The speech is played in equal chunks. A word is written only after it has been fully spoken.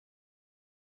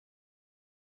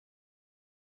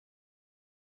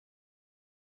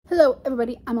Hello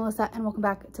everybody, I'm Ilsa and welcome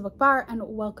back to Book Bar and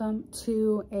welcome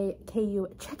to a KU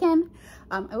check-in.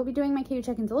 I will be doing my KU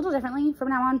check-ins a little differently from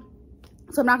now on.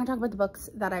 So I'm not going to talk about the books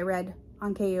that I read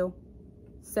on KU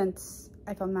since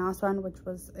I filmed my last one, which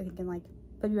was I think in like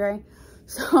February.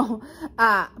 So,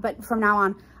 but from now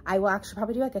on, I will actually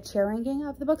probably do like a tier ranking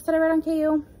of the books that I read on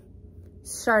KU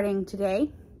starting today.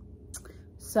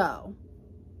 So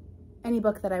any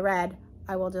book that I read,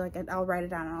 I will do like I'll write it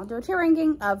down and I'll do a tier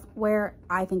ranking of where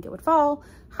I think it would fall,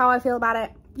 how I feel about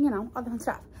it, you know, all the fun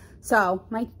stuff. So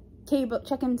my KU book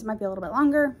check-ins might be a little bit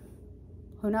longer,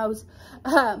 who knows,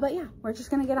 but yeah, we're just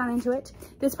gonna get on into it.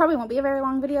 This probably won't be a very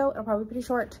long video. It'll probably be pretty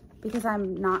short because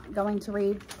I'm not going to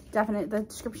read the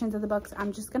descriptions of the books.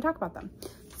 I'm just gonna talk about them.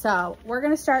 So we're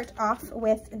gonna start off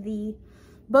with the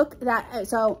book that,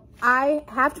 so I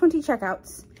have 20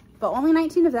 checkouts, but only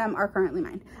 19 of them are currently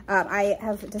mine. I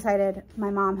have decided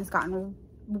my mom has gotten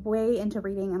way into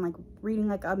reading and like reading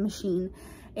like a machine,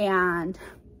 and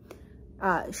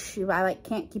I like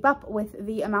can't keep up with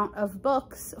the amount of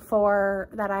books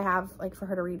that I have like for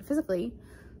her to read physically.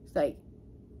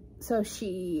 So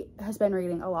she has been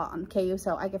reading a lot on KU,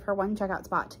 so I give her one checkout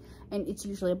spot and it's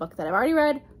usually a book that I've already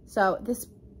read. So this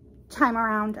time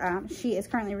around, she is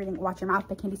currently reading Watch Your Mouth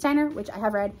by Kandi Steiner, which I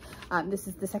have read. This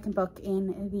is the second book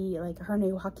in the her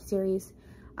new hockey series.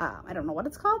 I don't know what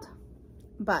it's called,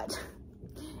 but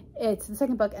it's the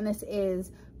second book, and this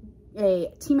is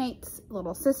a teammate's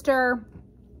little sister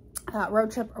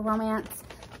road trip romance,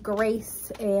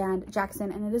 Grace and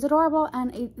Jackson, and it is adorable.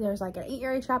 And there's like an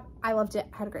 8-year age gap. I loved it.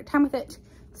 I had a great time with it.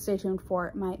 Stay tuned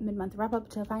for my mid-month wrap-up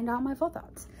to find out my full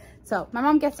thoughts. So my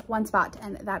mom gets one spot,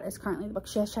 and that is currently the book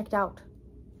she has checked out.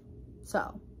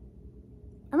 So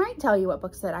I might tell you what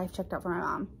books that I've checked out for my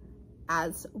mom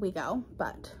as we go,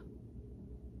 but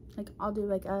like I'll do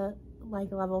like a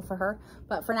level for her.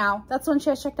 But for now, that's the one she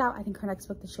has checked out. I think her next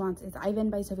book that she wants is Ivan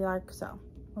by Sophie Lark, so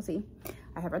we'll see.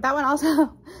 I have read that one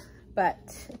also. But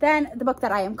then the book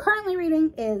that I am currently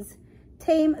reading is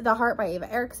Tame, the Heart by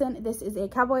Ava Erickson. This is a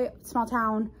cowboy small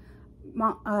town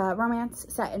romance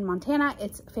set in Montana.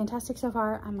 It's fantastic so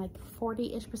far. I'm like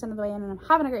 40-ish% of the way in and I'm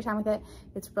having a great time with it.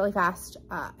 It's really fast.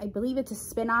 I believe it's a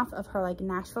spin-off of her like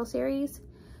Nashville series,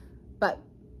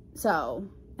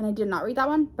 and I did not read that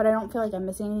one, but I don't feel like I'm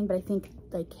missing anything. But I think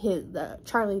like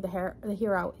Charlie, the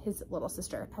hero, his little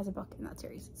sister has a book in that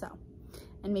series. So,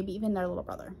 and maybe even their little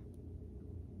brother.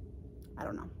 I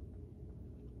don't know.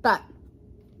 But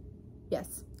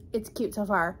yes, it's cute so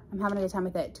far. I'm having a good time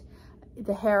with it.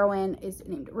 The heroine is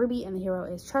named Ruby and the hero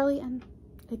is Charlie, and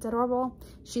it's adorable.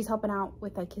 She's helping out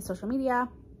with like his social media,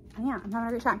 and yeah, I'm having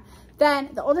a great time. Then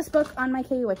the oldest book on my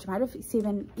KU, which might have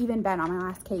even been on my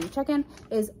last KU check-in,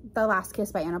 is The Last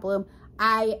Kiss by Anna Bloom.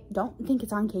 I don't think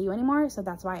it's on KU anymore, so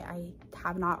that's why I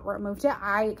have not removed it.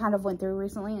 I kind of went through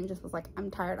recently and just was like, I'm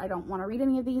tired. I don't want to read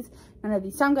any of these. None of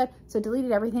these sound good, so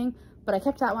deleted everything. But I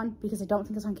kept that one because I don't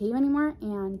think it's on KU anymore,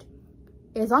 and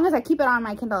as long as I keep it on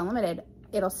my Kindle Unlimited,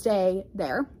 it'll stay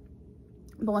there.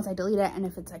 But once I delete it, and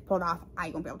if it's like pulled off, I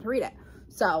won't be able to read it.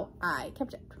 So I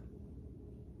kept it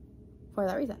for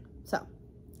that reason. So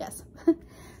yes.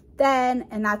 Then,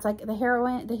 and that's like the hero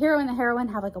and the heroine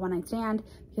have like a one-night stand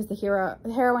because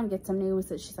the heroine gets some news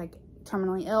that she's like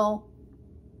terminally ill,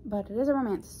 but it is a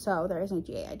romance, so there is no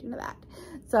GA. I do know that.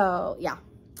 So yeah,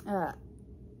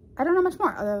 I don't know much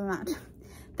more other than that.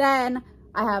 Then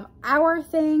I have Our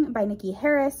Thing by Nicci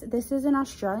Harris. This is an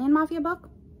Australian mafia book.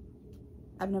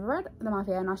 I've never read the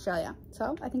mafia in Australia,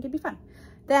 so I think it'd be fun.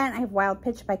 Then I have Wild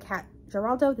Pitch by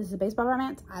Giraldo. This is a baseball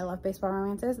romance. I love baseball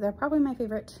romances. They're probably my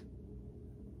favorite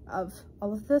of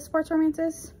all of the sports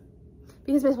romances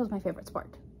because baseball is my favorite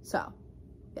sport. So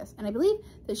yes, and I believe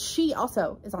that she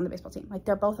also is on the baseball team. Like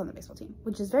they're both on the baseball team,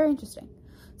 which is very interesting.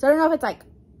 So I don't know if it's like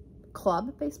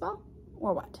club baseball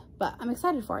or what, but I'm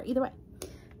excited for it either way.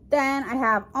 Then I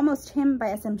have Almost Him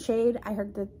by SM Shade. I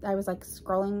heard that I was like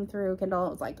scrolling through Kindle.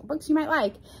 It was like books you might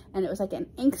like. And it was like an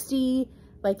angsty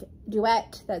like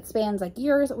duet that spans like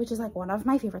years, which is like one of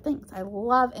my favorite things. I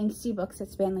love angsty books that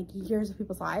span like years of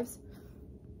people's lives.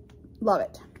 Love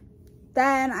it.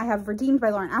 Then I have Redeemed by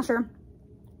Lauren Asher.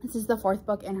 This is the 4th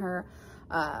book in her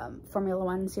Formula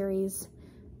One series,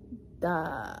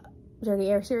 the Dirty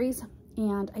Air series.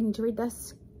 And I need to read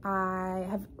this. I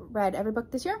have read every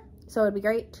book this year. So it'd be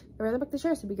great. I read the book this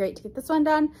year, so it'd be great to get this one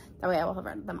done. That way I will have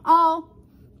read them all.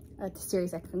 It's a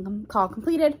series I can call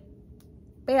completed.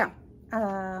 But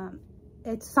yeah,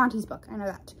 it's Santi's book. I know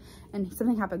that. And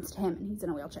something happens to him and he's in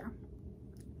a wheelchair.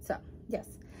 So, yes.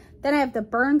 Then I have The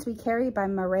Burns We Carry by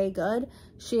Marae Good.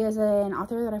 She is an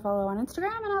author that I follow on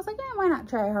Instagram, and I was like, yeah, why not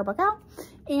try her book out?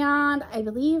 And I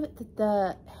believe that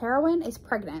the heroine is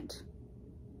pregnant.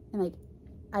 And like,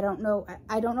 I don't know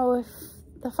if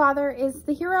the father is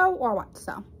the hero or what.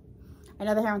 So I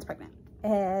know the heroine's pregnant,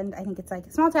 and I think it's like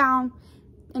a small town,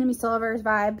 enemies to lovers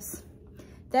vibes.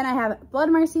 Then I have Blood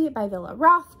Mercy by Vela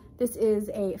Roth. This is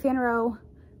a fanro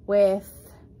with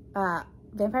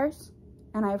vampires,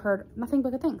 and I've heard nothing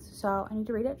but good things, so I need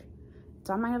to read it. It's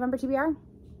on my November TBR.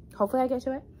 Hopefully I get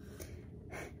to it.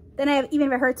 Then I have Even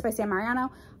If It Hurts by San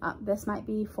Mariano. This might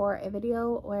be for a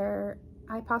video where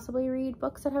I possibly read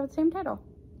books that have the same title,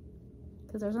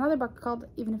 because there's another book called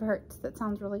Even If It Hurts that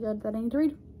sounds really good that I need to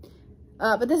read.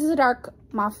 But this is a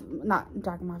not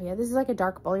dark mafia. This is like a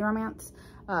dark bully romance.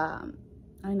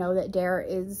 I know that Dare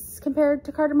is compared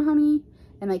to Carter Mahoney,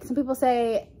 and like some people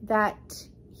say that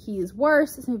he's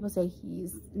worse. Some people say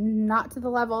he's not to the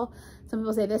level. Some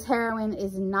people say this heroine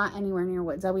is not anywhere near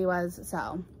what Zoe was.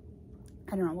 So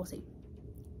I don't know. We'll see.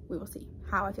 We will see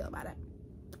how I feel about it.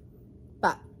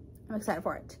 But I'm excited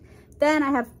for it. Then I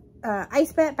have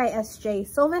Ice Bet by S.J.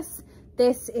 Sylvis.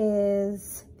 This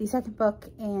is the second book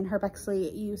in her Bexley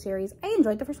U series. I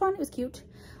enjoyed the first one. It was cute.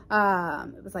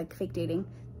 It was like fake dating.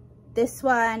 This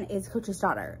one is Coach's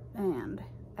Daughter, and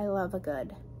I love a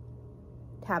good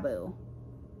taboo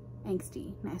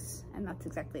angstiness, and that's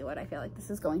exactly what I feel like this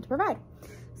is going to provide.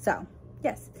 So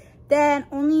yes. Then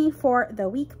Only for the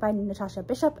Week by Natasha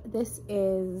Bishop. This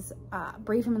is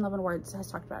Brave Him in Love and Words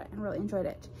has talked about it and really enjoyed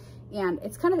it, and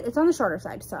it's on the shorter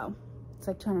side, so it's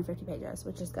like 250 pages,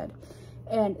 which is good.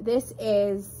 And this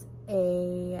is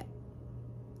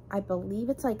I believe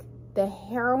it's like the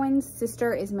heroine's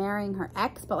sister is marrying her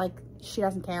ex, but like she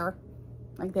doesn't care.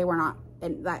 Like they were not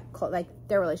in that like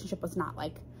their relationship was not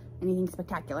like anything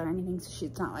spectacular or anything. So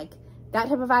she's not like that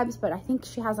type of vibes, but I think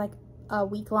she has like a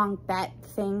week-long bet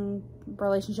thing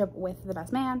relationship with the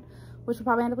best man, which will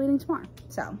probably end up leading to more.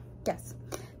 So yes.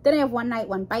 Then I have One Night,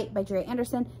 One Bite by Dria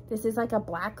Anderson. This is like a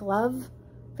black love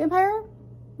vampire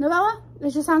novella.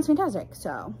 It just sounds fantastic.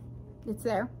 So it's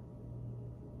there.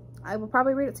 I will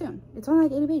probably read it soon. It's only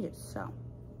like 80 pages, so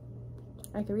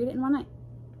I could read it in one night,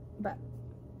 but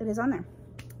it is on there.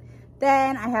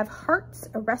 Then I have Hearts,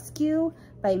 a Rescue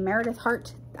by Meredith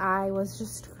Hart. I was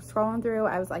just scrolling through.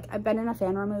 I was like, I've been in a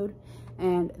fanro mood,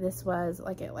 and this was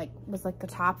like, it was like the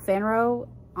top fanro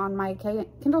on my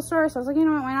Kindle store. So I was like, you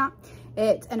know what, why not?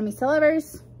 It's Enemies to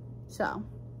Lovers. So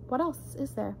what else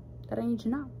is there that I need to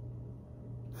know?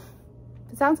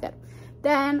 It sounds good.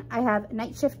 Then I have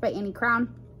Night Shift by Annie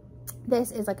Crown.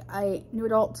 This is like a new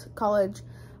adult college.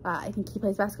 I think he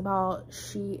plays basketball.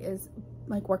 She is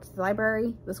like works at the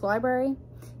library, the school library.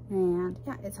 And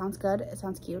yeah, it sounds good. It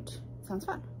sounds cute. It sounds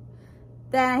fun.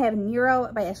 Then I have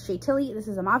Nero by S.J. Tilley. This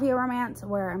is a mafia romance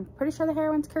where I'm pretty sure the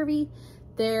heroine's curvy.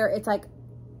 It's like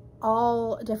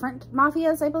all different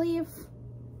mafias, I believe.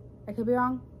 I could be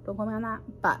wrong. Don't quote me on that.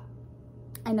 But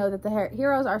I know that the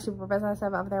heroes are super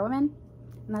possessive of their women.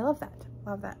 And I love that.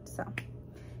 Love that. So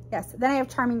yes. Then I have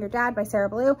Charming Your Dad by Sarah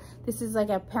Blue. This is like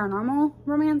a paranormal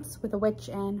romance with a witch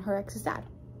and her ex's dad.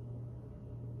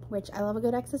 Which I love a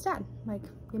good ex's dad. Like,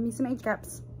 give me some age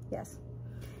gaps. Yes.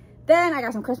 Then I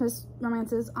got some Christmas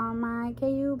romances on my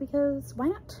KU because why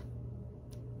not?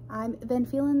 I've been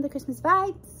feeling the Christmas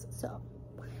vibes. So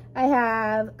I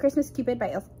have Christmas Cupid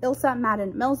by Ilsa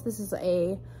Madden-Mills. This is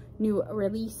a new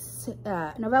release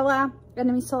novella.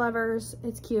 Enemies to Lovers.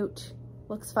 It's cute.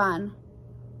 Looks fun.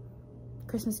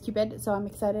 Christmas Cupid, so I'm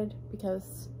excited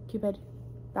because Cupid,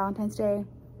 Valentine's Day,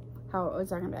 how is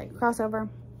there gonna be like a crossover?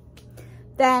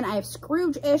 Then I have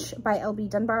Scrooge-ish by L.B.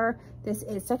 Dunbar. This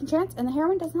is Second Chance, and the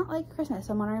heroine does not like Christmas.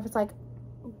 I'm wondering if it's like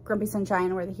Grumpy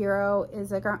Sunshine, where the hero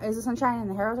is a sunshine and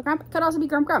the hero's a grump. Could also be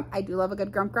Grump Grump. I do love a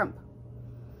good Grump Grump.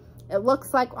 It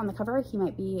looks like on the cover he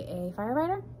might be a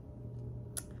firefighter.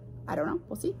 I don't know.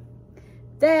 We'll see.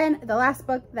 Then the last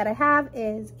book that I have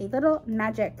is A Little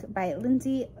Magic by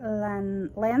Lindsey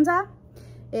Lanza.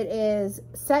 It is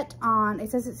set on,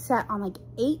 it says it's set on like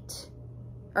 8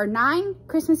 or 9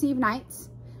 Christmas Eve nights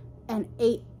and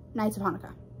 8 nights of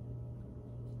Hanukkah.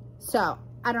 So,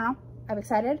 I don't know. I'm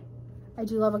excited. I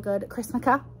do love a good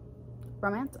Christmaka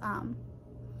romance.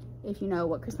 If you know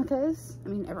what Christmaka is, I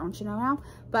mean, everyone should know now,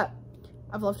 but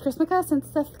I've loved Christmaka since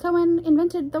Seth Cohen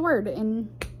invented the word in,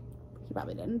 he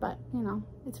probably didn't, but you know,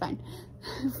 it's fine.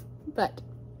 But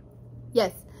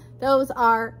yes, those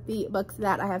are the books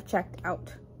that I have checked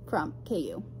out from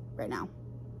KU right now.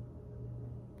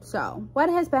 So what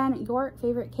has been your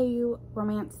favorite KU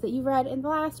romance that you've read in the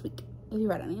last week? If you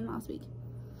read any in the last week.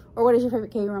 Or what is your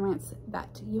favorite KU romance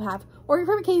that you have? Or your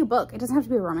favorite KU book. It doesn't have to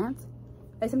be a romance.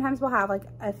 I sometimes will have like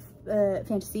a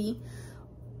fantasy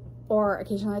or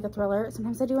occasionally like a thriller.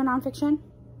 Sometimes I do a nonfiction.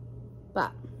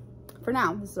 But for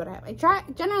now, this is what I have. I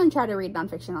generally try to read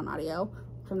nonfiction on audio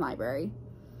from the library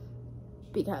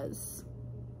because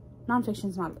nonfiction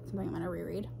is not something I'm going to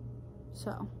reread.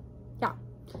 So, yeah.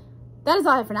 That is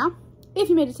all I have for now. If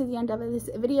you made it to the end of this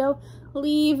video,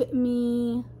 leave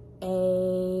me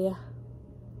a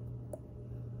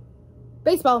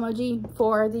baseball emoji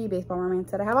for the baseball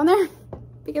romance that I have on there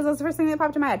because that's the first thing that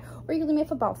popped in my head. Or you can leave me a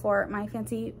football for my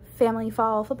fancy family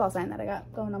fall football sign that I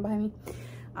got going on behind me.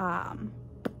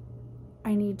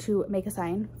 I need to make a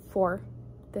sign for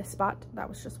this spot. That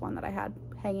was just one that I had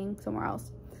hanging somewhere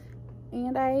else.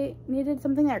 And I needed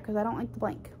something there because I don't like the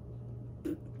blank.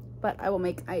 But I will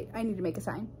make, I need to make a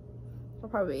sign. It'll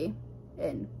probably be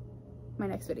in my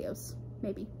next videos.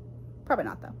 Maybe. Probably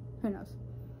not though. Who knows?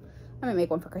 I'm gonna make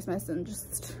one for Christmas and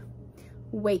just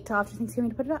wait till after Thanksgiving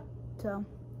to put it up. So,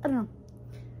 I don't know.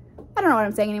 I don't know what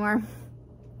I'm saying anymore.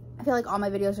 I feel like all my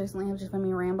videos recently have just been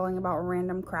me rambling about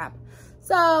random crap.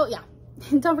 So, yeah.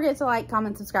 Don't forget to like,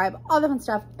 comment, subscribe, all the fun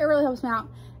stuff. It really helps me out.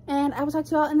 And I will talk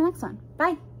to you all in the next one.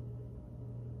 Bye.